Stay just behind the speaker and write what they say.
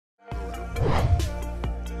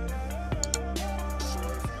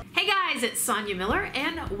guys, it's Sonia Miller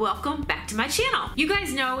and welcome back to my channel. You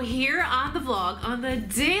guys know here on the vlog, on the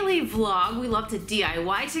daily vlog, we love to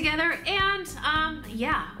DIY together and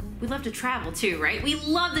yeah, we love to travel too, right? We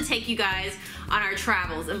love to take you guys on our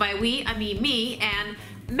travels, and by we, I mean me and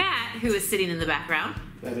Matt, who is sitting in the background.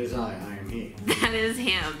 That is I am he. That is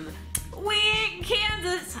him. We ain't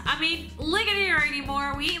Kansas, I mean Ligonier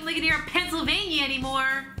anymore. We ain't Ligonier, Pennsylvania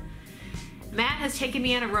anymore. Matt has taken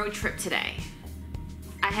me on a road trip today.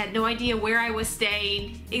 I had no idea where I was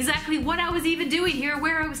staying, exactly what I was even doing here,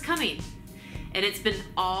 where I was coming. And it's been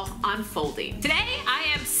all unfolding. Today, I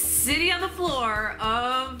am sitting on the floor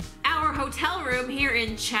of our hotel room here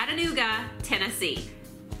in Chattanooga, Tennessee.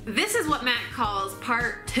 This is what Matt calls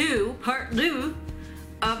part two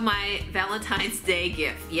of my Valentine's Day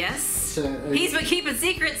gift. Yes, so, he's been keeping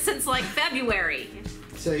secrets since like February.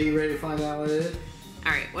 So you ready to find out what it is?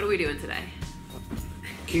 All right, what are we doing today?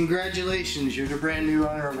 Congratulations, you're the brand new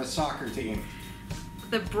owner of a soccer team.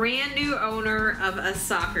 The brand new owner of a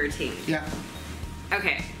soccer team. Yeah.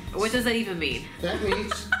 Okay, what does that even mean? That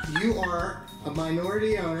means you are a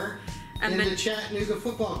minority owner in the Chattanooga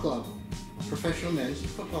Football Club, professional men's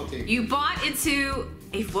football team. You bought into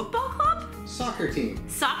a football club? Soccer team.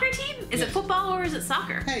 Soccer team? Is it football or is it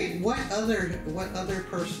soccer? Hey, what other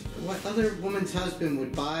woman's husband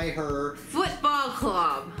would buy her football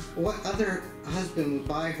club? What other husband would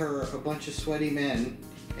buy her a bunch of sweaty men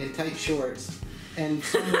in tight shorts and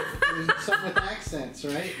some with accents,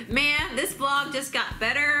 right? Man, this vlog just got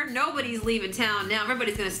better. Nobody's leaving town now.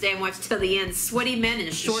 Everybody's gonna stay and watch till the end. Sweaty men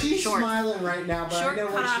in shorts. She's smiling right now, but I know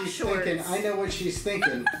what she's thinking. I know what she's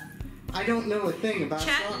thinking. I don't know a thing about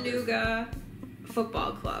Chattanooga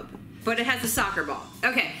Football Club, but it has a soccer ball.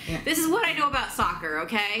 Okay, This is what I know about soccer,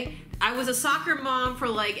 okay? I was a soccer mom for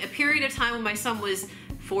like a period of time when my son was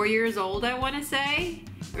 4 years old, I want to say.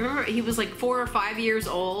 Remember, he was like 4 or 5 years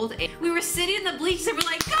old. And we were sitting in the bleachers and we're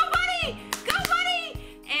like, go buddy! Go buddy!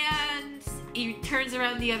 And he turns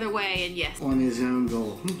around the other way and yes. On his own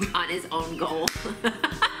goal. On his own goal.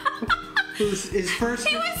 His first.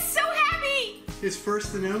 He was so happy! His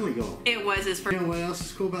first and only goal. It was his first. You know what else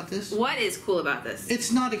is cool about this? What is cool about this?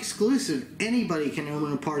 It's not exclusive. Anybody can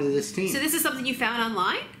own a part of this team. So this is something you found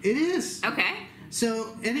online? It is. Okay.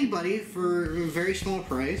 So anybody for a very small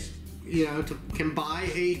price, you know, can buy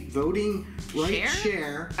a voting right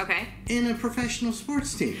share in a professional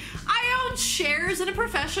sports team. I own shares in a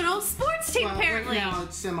professional sports team, apparently. Right now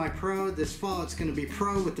it's semi-pro. This fall it's going to be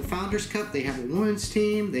pro with the Founders Cup. They have a women's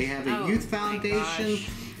team. They have a youth foundation.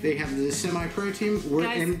 They have the semi-pro team.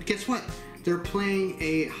 And guess what? They're playing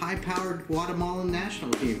a high-powered Guatemalan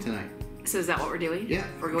national team tonight. So is that what we're doing? Yeah.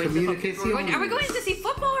 We're going are we going to see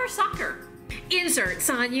football or soccer? Insert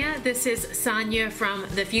Sonia. This is Sonia from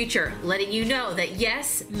the future, letting you know that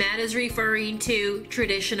yes, Matt is referring to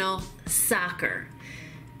traditional soccer.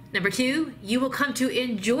 Number 2, you will come to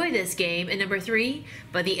enjoy this game. And number 3,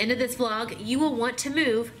 by the end of this vlog, you will want to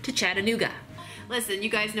move to Chattanooga. Listen, you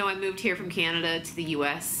guys know I moved here from Canada to the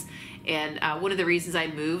US. And one of the reasons I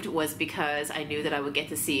moved was because I knew that I would get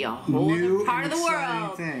to see a whole new part of the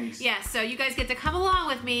world. Things. Yeah, so you guys get to come along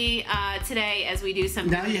with me today as we do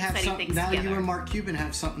some exciting things together. Now you and Mark Cuban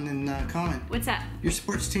have something in common. What's that? You're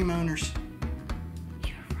sports team owners.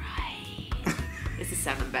 You're right. This is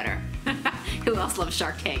sounding better. Who else loves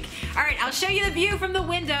Shark Tank? All right, I'll show you the view from the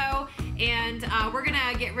window, and we're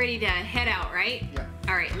gonna get ready to head out, right? Yeah.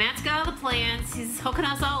 All right, Matt's got all the plans. He's hooking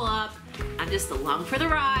us all up. I'm just along for the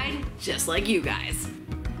ride, just like you guys.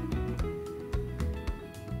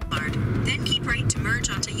 Then keep right to merge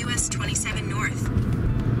onto US 27 North.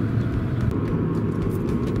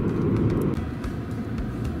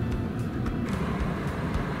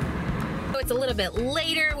 It's a little bit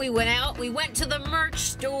later. We went to the merch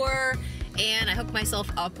store, and I hooked myself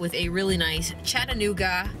up with a really nice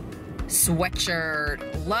Chattanooga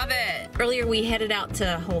sweatshirt. Love it. Earlier we headed out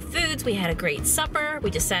to Whole Foods. We had a great supper.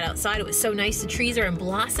 We just sat outside. It was so nice. The trees are in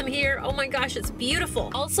blossom here. Oh my gosh, it's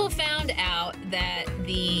beautiful. Also found out that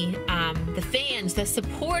the fans, the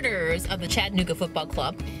supporters of the Chattanooga Football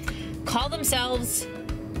Club call themselves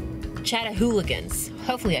Chattahooligans.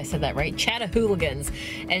 Hopefully I said that right. Chattahooligans.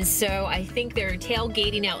 And so I think they're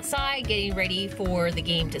tailgating outside, getting ready for the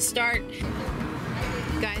game to start.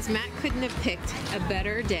 Guys, Matt couldn't have picked a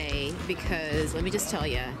better day because, let me just tell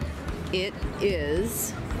you, it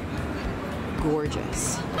is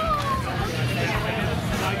gorgeous. We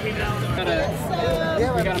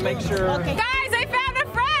gotta make sure. Okay. Guys, I found a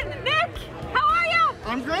friend! Nick! How are you?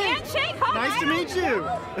 I'm great. Handshake, huh? Nice to meet you.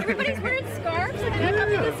 Everybody's wearing scarves. Look at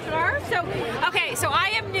them with the scarves. So, okay, so I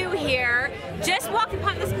am new here. Just walked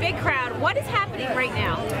upon this big crowd. What is happening right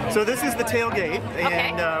now? So this is the tailgate,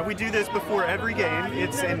 and Okay. we do this before every game.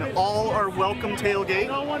 It's an all are welcome tailgate.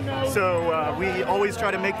 So we always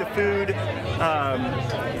try to make the food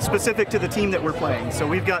specific to the team that we're playing. So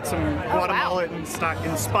we've got some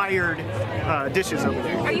Guatemala-inspired dishes over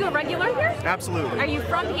there. Are you a regular here? Absolutely. Are you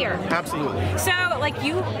from here? Absolutely. So, like,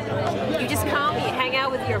 you just come, you hang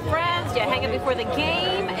out with your friends, you hang out before the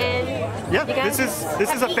game, and Yeah, you guys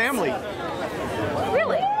this is a eat? family.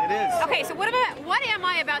 Really? It is. Okay, so what am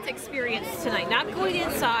I about to experience tonight? Not going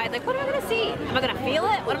inside. Like, what am I going to see? Am I going to feel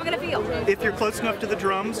it? What am I going to feel? If you're close enough to the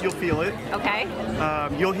drums, you'll feel it. Okay.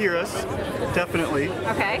 You'll hear us, definitely.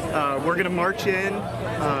 Okay. We're going to march in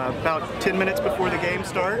about 10 minutes before the game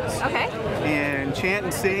starts. Okay. And chant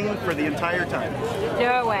and sing for the entire time.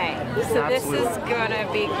 No way. So Absolutely. this is going to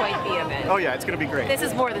be quite the event. Oh yeah, it's going to be great. This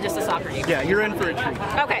is more than just a soccer game. Yeah, you're in for a treat.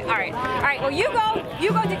 Okay, all right. All right, well, you go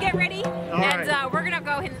to get ready, and right. we're going to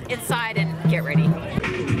go inside and get ready.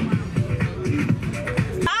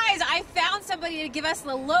 Guys, I found somebody to give us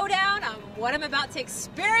the lowdown on what I'm about to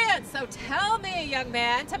experience. So tell me, young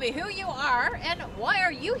man, tell me who you are and why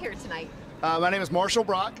are you here tonight? My name is Marshall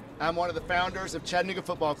Brock. I'm one of the founders of Chattanooga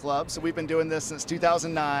Football Club. So we've been doing this since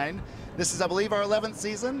 2009. This is, I believe, our 11th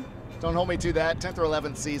season. Don't hold me to that, 10th or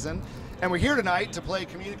 11th season. And we're here tonight to play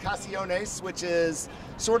Comunicaciones, which is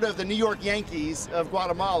sort of the New York Yankees of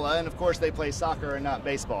Guatemala. And of course, they play soccer and not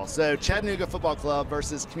baseball. So Chattanooga Football Club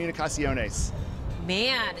versus Comunicaciones.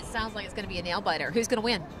 Man, it sounds like it's going to be a nail biter. Who's going to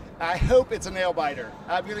win? I hope it's a nail biter.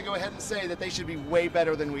 I'm going to go ahead and say that they should be way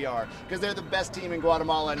better than we are because they're the best team in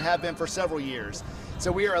Guatemala and have been for several years.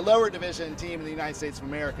 So we are a lower division team in the United States of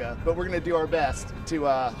America, but we're going to do our best to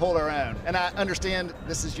hold our own. And I understand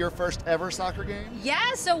this is your first ever soccer game?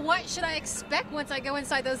 Yeah, so what should I expect once I go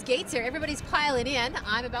inside those gates here? Everybody's piling in.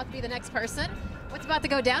 I'm about to be the next person. What's about to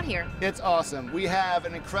go down here? It's awesome. We have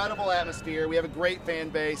an incredible atmosphere. We have a great fan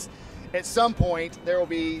base. At some point, there will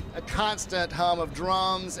be a constant hum of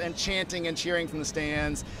drums and chanting and cheering from the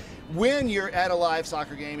stands. When you're at a live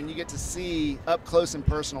soccer game and you get to see up close and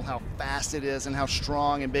personal how fast it is and how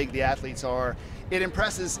strong and big the athletes are, it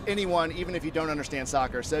impresses anyone, even if you don't understand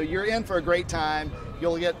soccer. So you're in for a great time.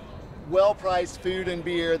 You'll get well-priced food and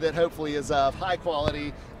beer that hopefully is of high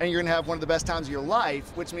quality, and you're going to have one of the best times of your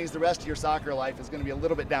life, which means the rest of your soccer life is going to be a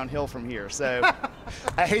little bit downhill from here. So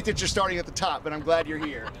I hate that you're starting at the top, but I'm glad you're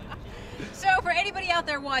here. So for anybody out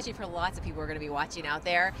there watching, for lots of people who are going to be watching out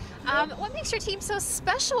there, what makes your team so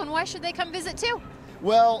special and why should they come visit too?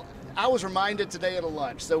 Well, I was reminded today at a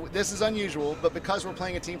lunch, so this is unusual, but because we're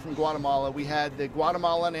playing a team from Guatemala, we had the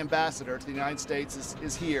Guatemalan ambassador to the United States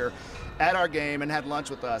is here at our game and had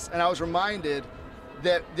lunch with us. And I was reminded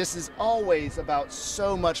that this is always about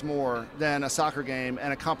so much more than a soccer game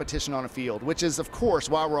and a competition on a field, which is, of course,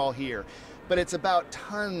 why we're all here. But it's about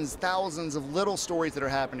tons, thousands of little stories that are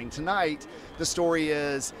happening. Tonight, the story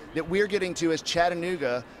is that we're getting to, as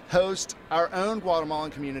Chattanooga, host our own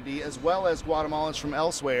Guatemalan community, as well as Guatemalans from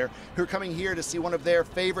elsewhere, who are coming here to see one of their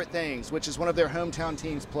favorite things, which is one of their hometown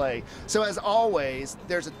teams play. So as always,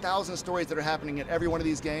 there's 1,000 stories that are happening at every one of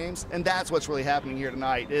these games, and that's what's really happening here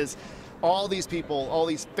tonight, is all these people, all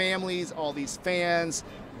these families, all these fans,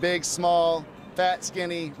 big, small, fat,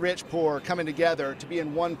 skinny, rich, poor, coming together to be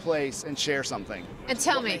in one place and share something. And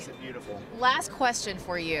tell me, makes it beautiful. Last question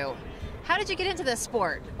for you. How did you get into this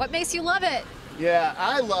sport? What makes you love it? Yeah,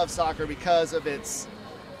 I love soccer because of its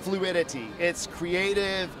fluidity. It's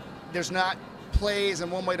creative. There's not plays and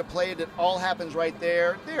one way to play it. It all happens right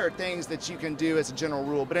there. There are things that you can do as a general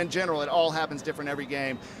rule, but in general, it all happens different every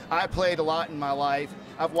game. I played a lot in my life.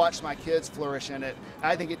 I've watched my kids flourish in it.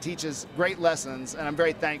 I think it teaches great lessons, and I'm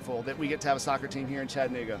very thankful that we get to have a soccer team here in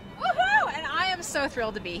Chattanooga. Woohoo! And I am so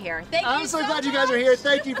thrilled to be here. Thank you I'm so glad much. you guys are here.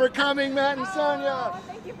 Thank you for coming, Matt and Sonia. Oh,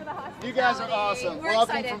 thank you for the hospitality. You guys are awesome. We're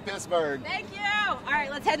Welcome excited. from Pittsburgh. Thank you. All right,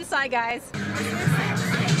 let's head inside, guys.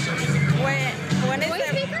 When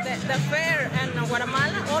it's the fair in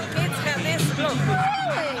Guatemala, all kids have this look.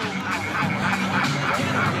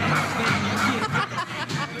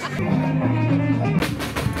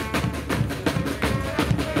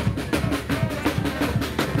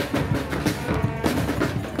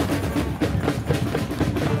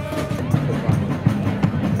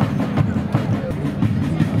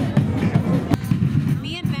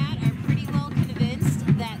 Me and Matt are pretty well convinced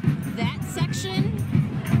that that section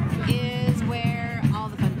is where all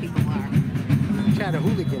the fun people are.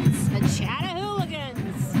 Chattahooligans. The Chattahooligans.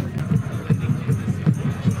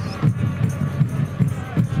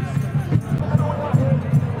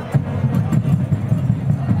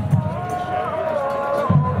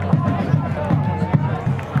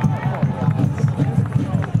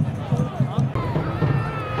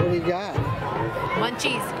 What do you got?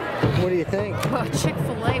 Munchies. What do you think? Oh,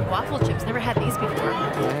 Chick-fil-A waffle chips. Never had these before.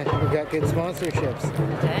 Yeah, we got good sponsorships.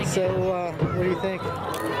 Dang. So, what do you think?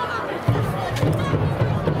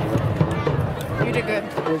 You did good.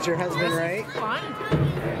 Was your husband right? Fun.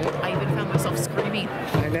 I even found myself screaming.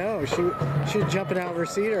 I know. She was jumping out of her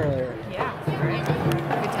seat earlier. Yeah, right.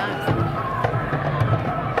 Good times.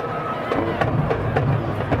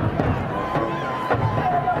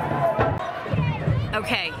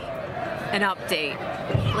 Okay, an update.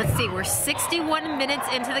 Let's see, we're 61 minutes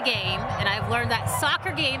into the game, and I've learned that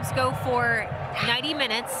soccer games go for 90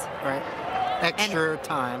 minutes. Right. Extra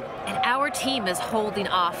time. And our team is holding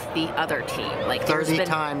off the other team. Like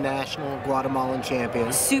 30-time national Guatemalan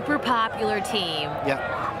champions. Super popular team.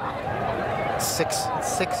 Yep. Six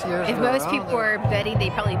years. If most people were betting,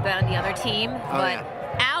 they probably bet on the other team. But yeah.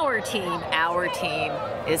 our team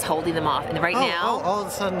is holding them off. And right now, all of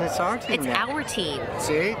a sudden it's our team. it's now. our team.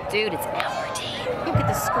 See? Dude, it's our team. Look at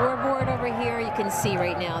the scoreboard over here. You can see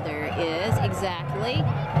right now there is exactly.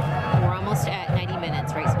 We're almost at 90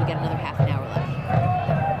 minutes, right? So we got another half an hour left.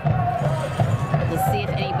 Let's see if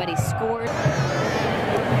anybody scored.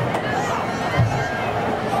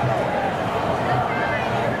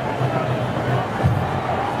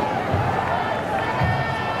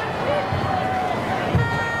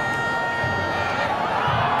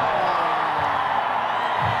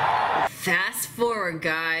 Fast forward,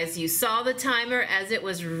 guys. You saw the timer as it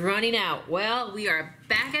was running out. Well, we are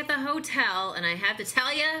back at the hotel, and I have to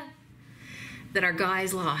tell you that our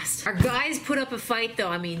guys lost. Our guys put up a fight, though.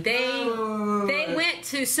 I mean, they went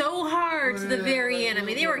so hard to the very end. I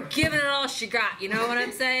mean, they were giving it all she got. You know what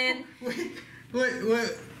I'm saying?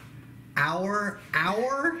 What? Our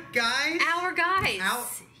guys? Our guys.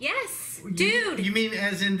 Yes, dude. You mean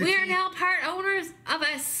as in the we are team? now part owners of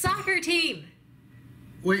a soccer team.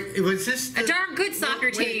 Wait, was this A darn good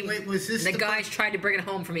soccer team. Wait, was this the guys tried to bring it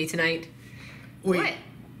home for me tonight. Wait, What?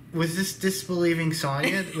 was this disbelieving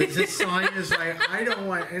Sonia? Was this Sonia's like, I don't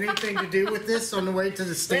want anything to do with this on the way to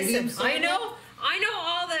the stadium? Listen, I know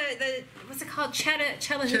all the what's it called?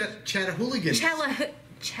 Chattahooligans.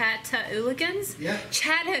 Chattahooligans? Yeah.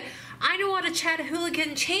 I know all the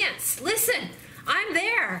Chattahooligan chants. Listen, I'm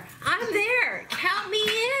there. Count me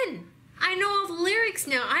in. I know all the lyrics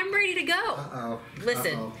now. I'm ready to go. Uh-oh.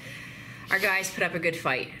 Listen, our guys put up a good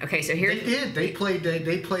fight. Okay, so here They did. They played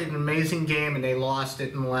an amazing game and they lost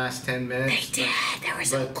it in the last 10 minutes. They did. They were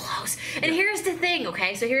so close. And here's the thing,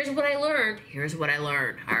 okay? So here's what I learned.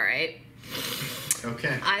 All right?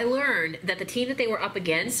 Okay. I learned that the team that they were up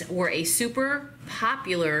against were a super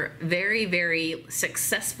popular, very, very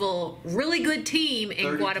successful, really good team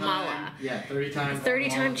in Guatemala.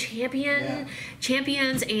 30-time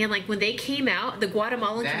champions, and like when they came out, the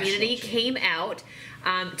Guatemalan community came out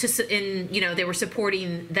they were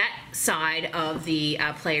supporting that side of the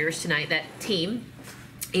players tonight, that team.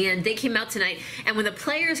 And they came out tonight, and when the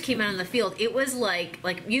players came out on the field, it was like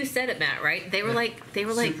you said it, Matt, right? They were like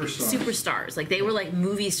superstars. Like they were like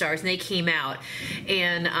movie stars, and they came out,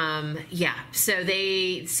 and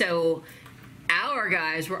so our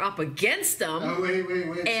guys were up against them. Oh wait.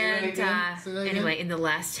 And anyway, in the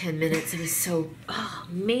last 10 minutes, it was so. Oh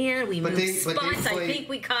man, we moved spots. I think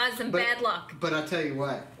we caused them bad luck. But I'll tell you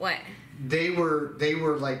what. What? They were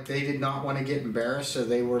like, they did not want to get embarrassed, so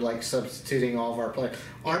they were like substituting all of our players.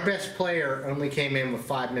 Our best player only came in with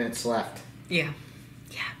 5 minutes left. Yeah.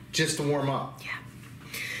 Just to warm up. Yeah.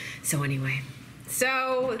 So anyway,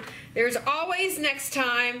 there's always next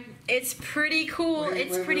time. It's pretty cool.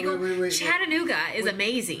 Wait, Chattanooga is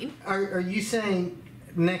amazing. Are you saying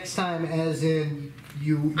next time as in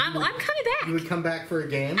you? I'm coming back. You would come back for a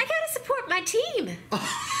game? I gotta support my team.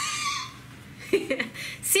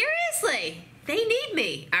 Seriously, they need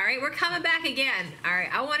me. All right, we're coming back again. All right,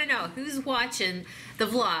 I want to know who's watching the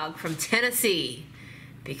vlog from Tennessee,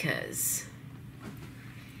 because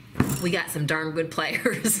we got some darn good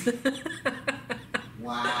players.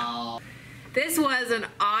 Wow. This was an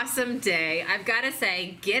awesome day. I've got to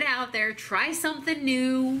say, get out there, try something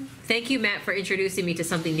new. Thank you, Matt, for introducing me to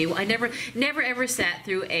something new. I never ever sat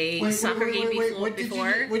through a soccer game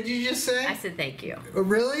before. What did you just say? I said thank you.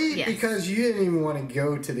 Really? Yes. Because you didn't even want to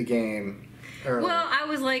go to the game earlier. Well, I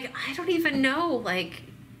was like, I don't even know,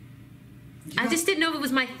 I just didn't know if it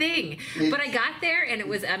was my thing. But I got there, and it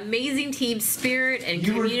was amazing team spirit and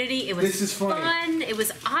community. It was fun. It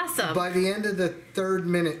was awesome. By the end of the 3rd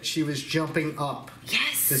minute, she was jumping up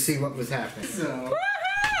to see what was happening. Woohoo!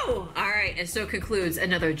 All right, and so concludes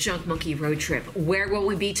another Junk Monkey road trip. Where will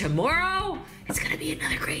we be tomorrow? It's going to be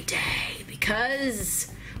another great day,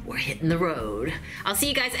 because we're hitting the road. I'll see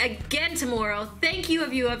you guys again tomorrow. Thank you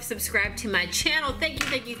if you have subscribed to my channel.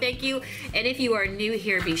 Thank you. thank you. And if you are new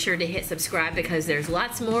here, be sure to hit subscribe because there's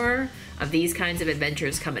lots more of these kinds of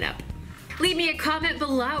adventures coming up. Leave me a comment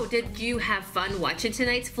below. Did you have fun watching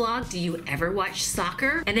tonight's vlog? Do you ever watch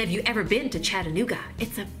soccer? And have you ever been to Chattanooga?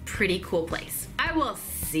 It's a pretty cool place. I will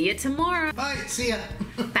see you tomorrow. Bye. See ya.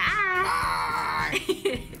 Bye.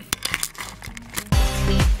 Bye.